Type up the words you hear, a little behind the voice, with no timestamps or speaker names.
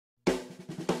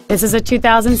This is a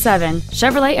 2007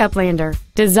 Chevrolet Uplander,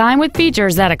 designed with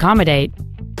features that accommodate.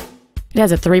 It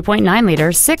has a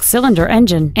 3.9-liter six-cylinder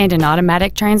engine and an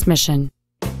automatic transmission.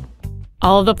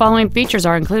 All of the following features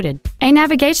are included: a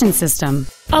navigation system,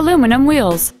 aluminum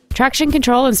wheels, traction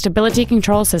control and stability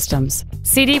control systems,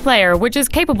 CD player which is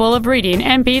capable of reading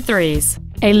MP3s,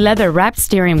 a leather-wrapped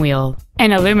steering wheel,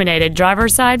 an illuminated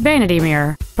driver's side vanity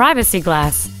mirror, privacy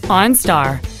glass,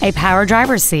 OnStar, a power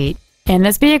driver's seat, and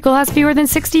this vehicle has fewer than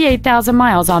 68,000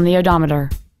 miles on the odometer.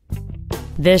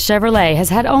 This Chevrolet has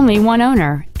had only one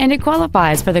owner, and it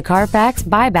qualifies for the Carfax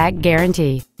buyback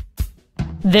guarantee.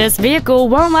 This vehicle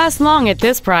won't last long at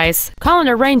this price. Call and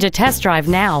arrange a test drive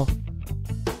now.